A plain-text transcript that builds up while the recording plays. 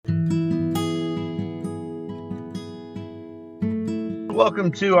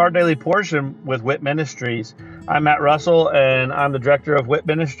Welcome to Our Daily Portion with WIT Ministries. I'm Matt Russell, and I'm the director of WIT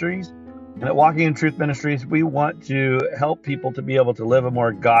Ministries. And at Walking in Truth Ministries, we want to help people to be able to live a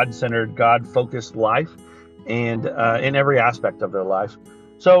more God-centered, God-focused life, and in every aspect of their life.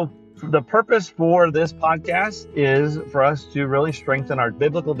 So the purpose for this podcast is for us to really strengthen our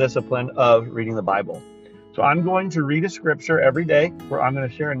biblical discipline of reading the Bible. So I'm going to read a scripture every day where I'm going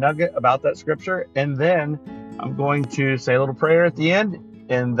to share a nugget about that scripture, and then I'm going to say a little prayer at the end,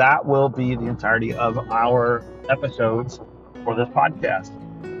 and that will be the entirety of our episodes for this podcast.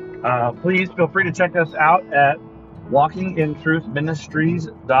 Please feel free to check us out at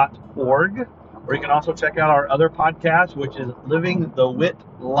walkingintruthministries.org, or you can also check out our other podcast, which is Living the WIT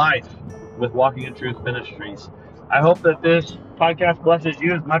Life with Walking in Truth Ministries. I hope that this podcast blesses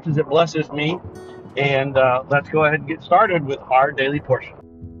you as much as it blesses me. And let's go ahead and get started with our daily portion.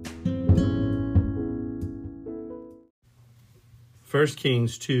 1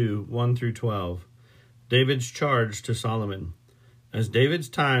 Kings 2, 1 through 12. David's charge to Solomon. As David's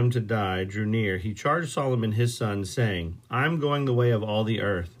time to die drew near, he charged Solomon his son, saying, I am going the way of all the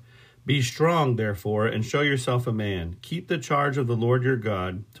earth. Be strong, therefore, and show yourself a man. Keep the charge of the Lord your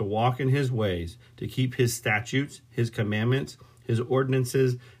God, to walk in his ways, to keep his statutes, his commandments, his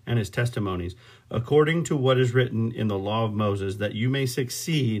ordinances, and his testimonies, according to what is written in the law of Moses, that you may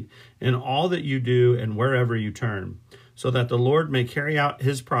succeed in all that you do and wherever you turn, so that the Lord may carry out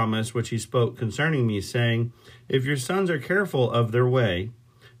his promise which he spoke concerning me, saying, If your sons are careful of their way,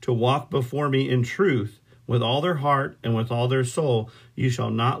 to walk before me in truth, with all their heart and with all their soul, you shall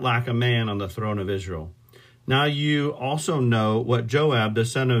not lack a man on the throne of Israel. Now you also know what Joab the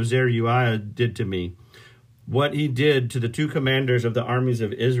son of Zeruiah did to me, what he did to the two commanders of the armies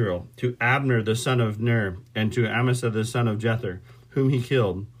of Israel, to Abner the son of Ner, and to Amasa the son of Jether, whom he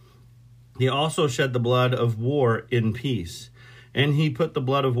killed. He also shed the blood of war in peace, and he put the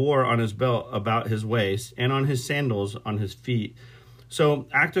blood of war on his belt about his waist, and on his sandals on his feet. So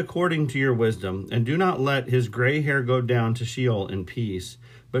act according to your wisdom, and do not let his gray hair go down to Sheol in peace,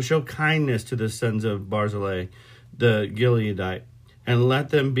 but show kindness to the sons of Barzillai, the Gileadite, and let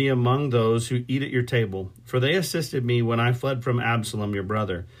them be among those who eat at your table. For they assisted me when I fled from Absalom your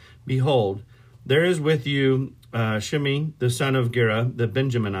brother. Behold, there is with you Shimei, the son of Gera, the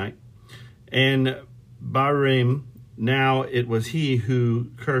Benjaminite, and Barim. Now it was he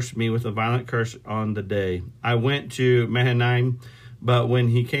who cursed me with a violent curse on the day. I went to Mahanaim, but when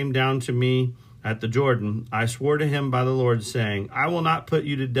he came down to me at the Jordan, I swore to him by the Lord, saying, I will not put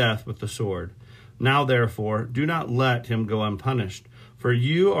you to death with the sword. Now, therefore, do not let him go unpunished. For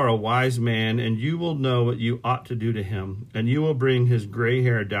you are a wise man, and you will know what you ought to do to him, and you will bring his gray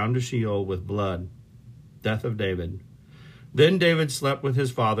hair down to Sheol with blood. Death of David. Then David slept with his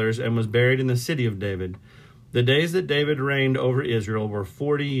fathers and was buried in the city of David. The days that David reigned over Israel were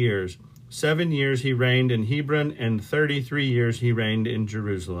 40 years. 7 years he reigned in Hebron, and 33 years he reigned in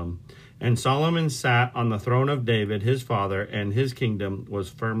Jerusalem. And Solomon sat on the throne of David his father, and his kingdom was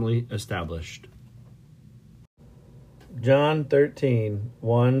firmly established. John 13,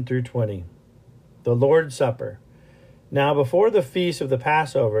 1 through 20. The Lord's Supper. Now before the feast of the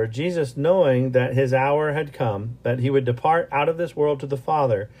Passover, Jesus, knowing that his hour had come, that he would depart out of this world to the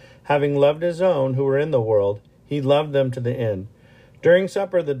Father, having loved his own who were in the world, he loved them to the end. During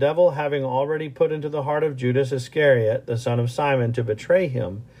supper, the devil having already put into the heart of Judas Iscariot, the son of Simon, to betray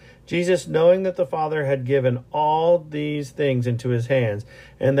him, Jesus, knowing that the Father had given all these things into his hands,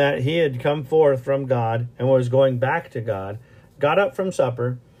 and that he had come forth from God and was going back to God, got up from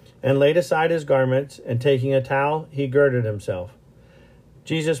supper and laid aside his garments, and taking a towel, he girded himself.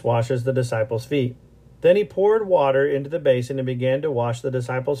 Jesus washes the disciples' feet. Then he poured water into the basin and began to wash the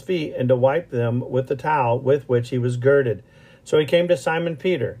disciples' feet and to wipe them with the towel with which he was girded. So he came to Simon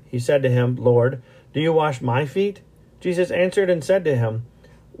Peter. He said to him, Lord, do you wash my feet? Jesus answered and said to him,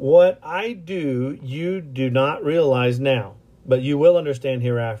 What I do you do not realize now, but you will understand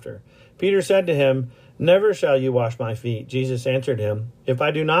hereafter. Peter said to him, Never shall you wash my feet. Jesus answered him, If I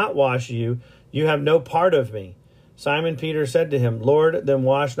do not wash you, you have no part of me. Simon Peter said to him, Lord, then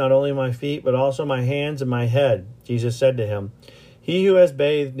wash not only my feet, but also my hands and my head. Jesus said to him, He who has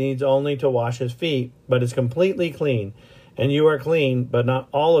bathed needs only to wash his feet, but is completely clean. And you are clean, but not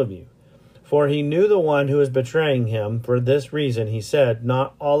all of you. For he knew the one who was betraying him. For this reason he said,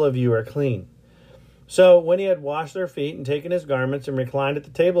 Not all of you are clean. So when he had washed their feet and taken his garments and reclined at the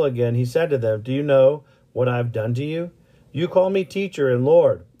table again, he said to them, Do you know what I have done to you? You call me teacher and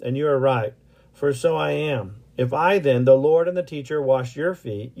Lord, and you are right, for so I am. If I then, the Lord and the teacher, wash your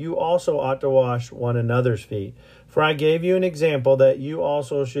feet, you also ought to wash one another's feet. For I gave you an example that you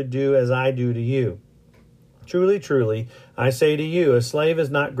also should do as I do to you. Truly, truly, I say to you, a slave is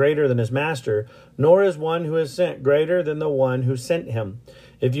not greater than his master, nor is one who is sent greater than the one who sent him.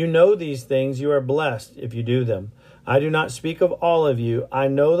 If you know these things, you are blessed if you do them. I do not speak of all of you. I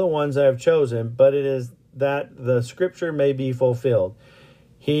know the ones I have chosen, but it is that the scripture may be fulfilled.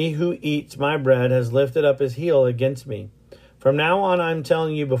 He who eats my bread has lifted up his heel against me. From now on, I am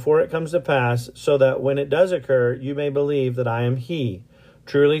telling you before it comes to pass, so that when it does occur, you may believe that I am he.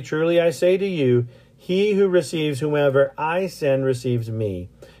 Truly, truly, I say to you, he who receives whomever I send receives me,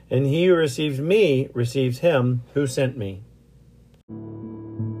 and he who receives me receives him who sent me.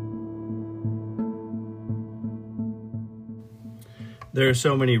 There are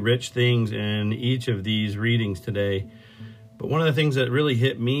so many rich things in each of these readings today, but one of the things that really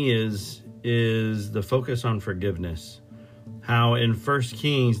hit me is the focus on forgiveness. How in 1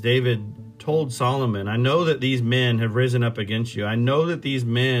 Kings, David told Solomon, I know that these men have risen up against you. I know that these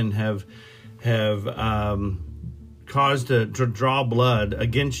men have caused to draw blood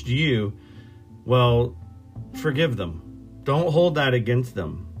against you. Well, forgive them. Don't hold that against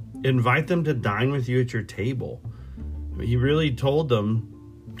them. Invite them to dine with you at your table. He really told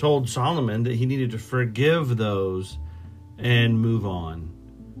Solomon that he needed to forgive those and move on.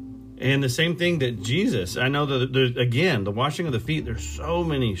 And the same thing that Jesus, I know that there's, again, the washing of the feet, there's so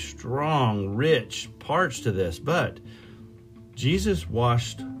many strong, rich parts to this, but Jesus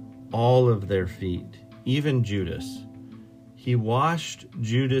washed all of their feet, even Judas. He washed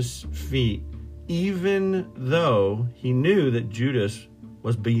Judas' feet, even though he knew that Judas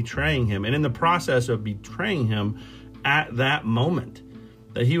was betraying him. And in the process of betraying him at that moment,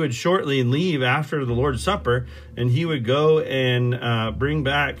 that he would shortly leave after the Lord's Supper, and he would go and bring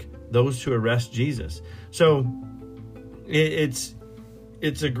back those to arrest Jesus. So it's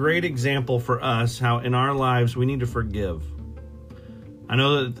a great example for us how in our lives we need to forgive. I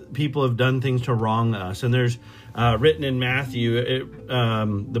know that people have done things to wrong us, and there's written in Matthew,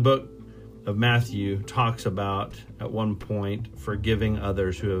 the book of Matthew talks about at one point forgiving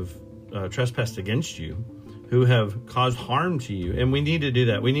others who have trespassed against you, who have caused harm to you. And we need to do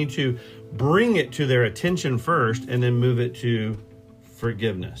that. We need to bring it to their attention first and then move it to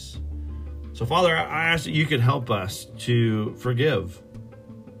forgiveness. So, Father, I ask that you could help us to forgive,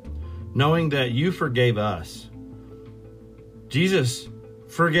 knowing that you forgave us. Jesus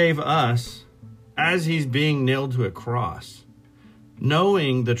forgave us as he's being nailed to a cross,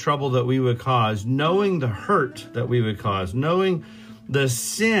 knowing the trouble that we would cause, knowing the hurt that we would cause, knowing the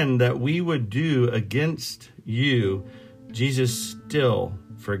sin that we would do against you. Jesus still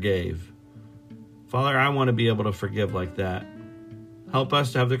forgave. Father, I want to be able to forgive like that. Help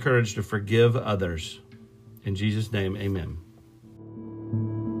us to have the courage to forgive others. In Jesus' name, amen.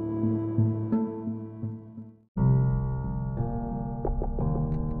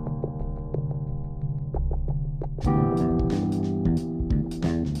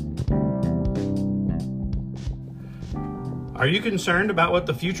 Are you concerned about what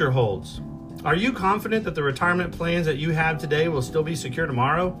the future holds? Are you confident that the retirement plans that you have today will still be secure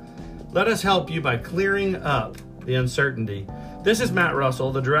tomorrow? Let us help you by clearing up the uncertainty. This is Matt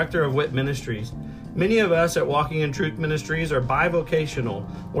Russell, the director of WIT Ministries. Many of us at Walking in Truth Ministries are bivocational,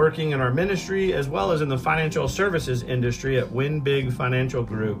 working in our ministry as well as in the financial services industry at Win Big Financial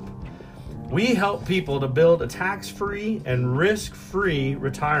Group. We help people to build a tax-free and risk-free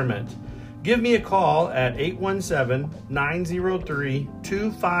retirement. Give me a call at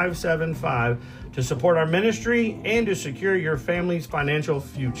 817-903-2575 to support our ministry and to secure your family's financial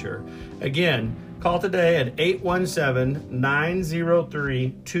future. Again, call today at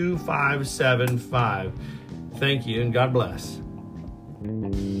 817-903-2575. Thank you and God bless.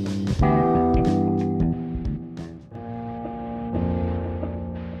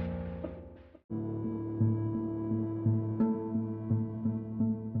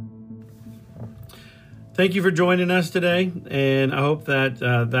 Thank you for joining us today, and I hope that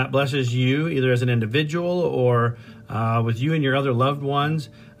that blesses you either as an individual or with you and your other loved ones.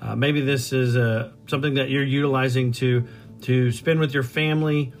 Maybe this is something that you're utilizing to spend with your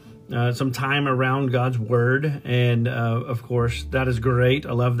family some time around God's Word, and of course, that is great.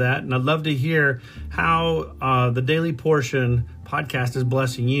 I love that, and I'd love to hear how the Daily Portion podcast is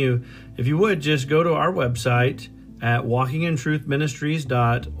blessing you. If you would, just go to our website at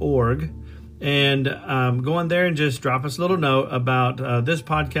walkingintruthministries.org. And go on there and just drop us a little note about this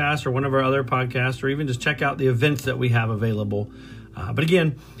podcast or one of our other podcasts, or even just check out the events that we have available. But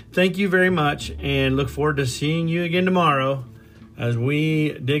again, thank you very much, and look forward to seeing you again tomorrow as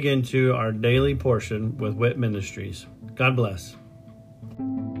we dig into our daily portion with WIT Ministries. God bless.